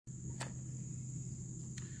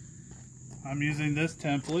I'm using this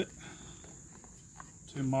template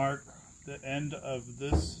to mark the end of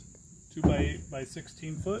this 2x8 by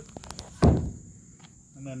 16 foot.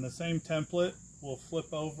 And then the same template will flip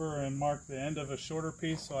over and mark the end of a shorter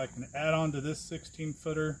piece so I can add on to this 16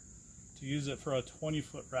 footer to use it for a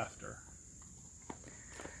 20-foot rafter.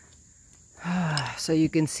 So you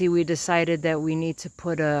can see we decided that we need to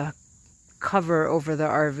put a cover over the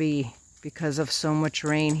RV because of so much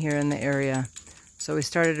rain here in the area. So we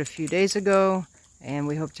started a few days ago and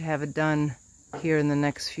we hope to have it done here in the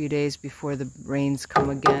next few days before the rains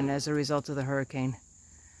come again as a result of the hurricane.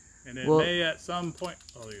 And it may at some point...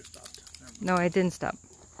 Oh, you stopped. No, I didn't stop.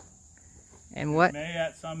 And what? It may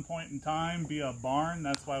at some point in time be a barn.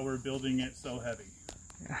 That's why we're building it so heavy.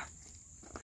 Yeah.